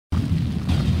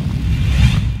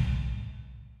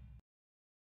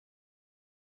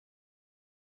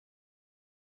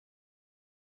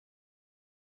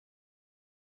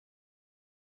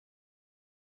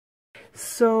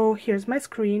So here's my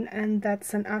screen, and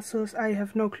that's an Asus. I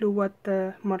have no clue what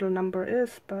the model number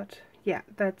is, but yeah,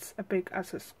 that's a big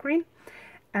Asus screen.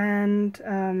 And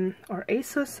or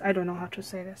Asus, I don't know how to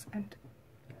say this. And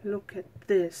look at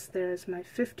this, there's my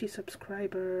 50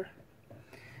 subscriber.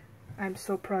 I'm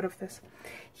so proud of this.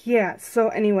 Yeah, so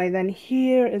anyway, then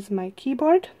here is my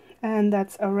keyboard, and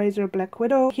that's a Razer Black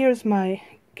Widow. Here's my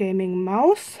gaming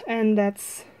mouse, and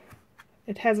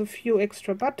it has a few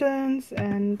extra buttons,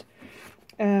 and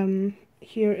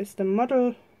here is the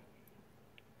model,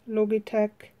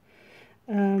 Logitech.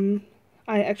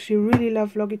 I actually really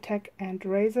love Logitech and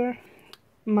Razer.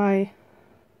 My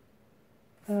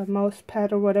mouse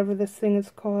pad, or whatever this thing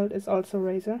is called, is also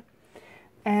Razer.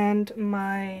 And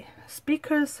my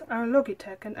speakers are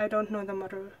Logitech, and I don't know the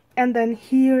model. And then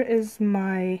here is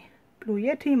my Blue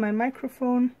Yeti, my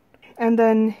microphone. And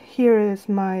then here is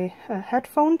my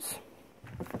headphones.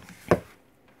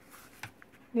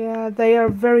 Yeah, they are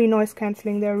very noise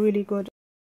cancelling, they're really good.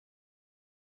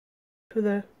 To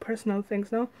the personal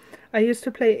things now. I used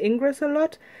to play Ingress a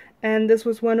lot, and this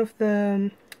was one of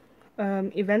the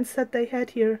events that they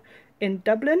had here in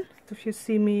Dublin. If you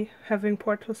see me having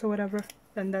portals or whatever,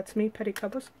 then that's me, Petty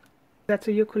Cabos. That's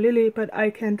a ukulele, but I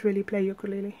can't really play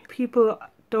ukulele. People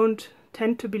don't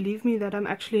tend to believe me that I'm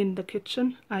actually in the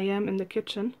kitchen. I am in the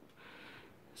kitchen.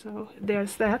 So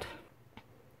there's that.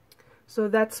 So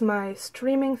that's my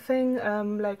streaming thing,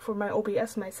 like for my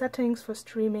OBS, my settings for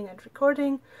streaming and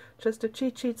recording. Just a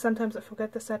cheat sheet. Sometimes I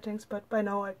forget the settings, but by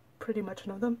now I pretty much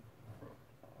know them.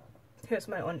 Here's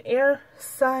my on-air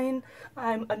sign.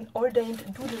 I'm an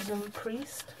ordained Buddhism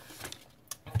priest.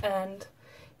 And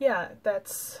yeah,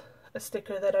 that's a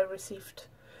sticker that I received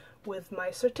with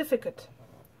my certificate.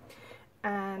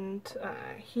 And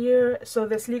here, so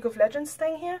this League of Legends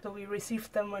thing here, so we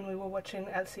received them when we were watching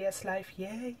LCS live,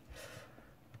 yay!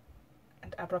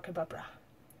 And Abracababra.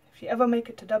 If you ever make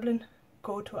it to Dublin,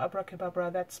 go to Abracababra.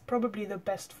 That's probably the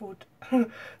best food,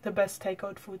 the best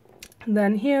takeout food. And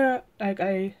then here, like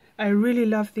I really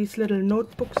love these little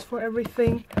notebooks for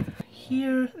everything.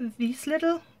 Here, these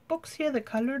little books here, the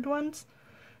colored ones,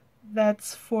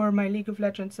 that's for my League of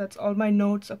Legends. That's all my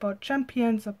notes about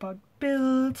champions, about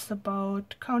builds,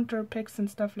 about counter picks and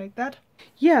stuff like that.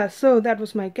 Yeah, so that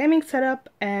was my gaming setup,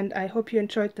 and I hope you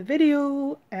enjoyed the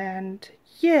video. And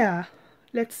yeah,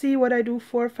 let's see what I do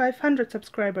for 500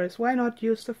 subscribers. Why not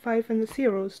use the 5 and the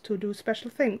zeros to do special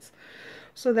things?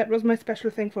 So that was my special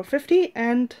thing for 50,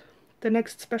 and the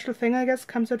next special thing, I guess,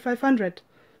 comes at 500.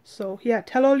 So yeah,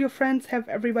 tell all your friends, have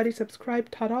everybody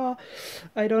subscribe, ta-da!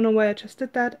 I don't know why I just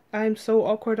did that, I'm so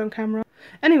awkward on camera.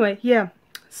 Anyway, yeah,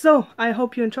 so I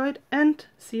hope you enjoyed, and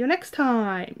see you next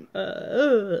time!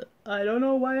 I don't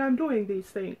know why I'm doing these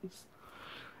things.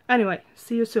 Anyway,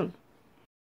 see you soon.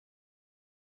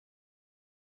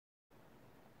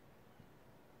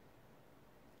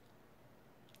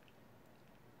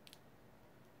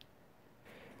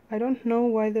 I don't know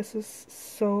why this is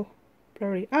so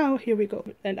blurry. Oh, here we go.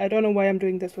 And I don't know why I'm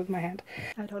doing this with my hand.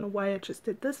 I don't know why I just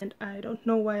did this, and I don't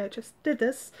know why I just did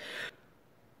this.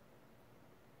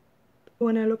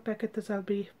 When I look back at this, I'll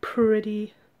be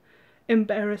pretty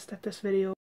embarrassed at this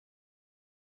video.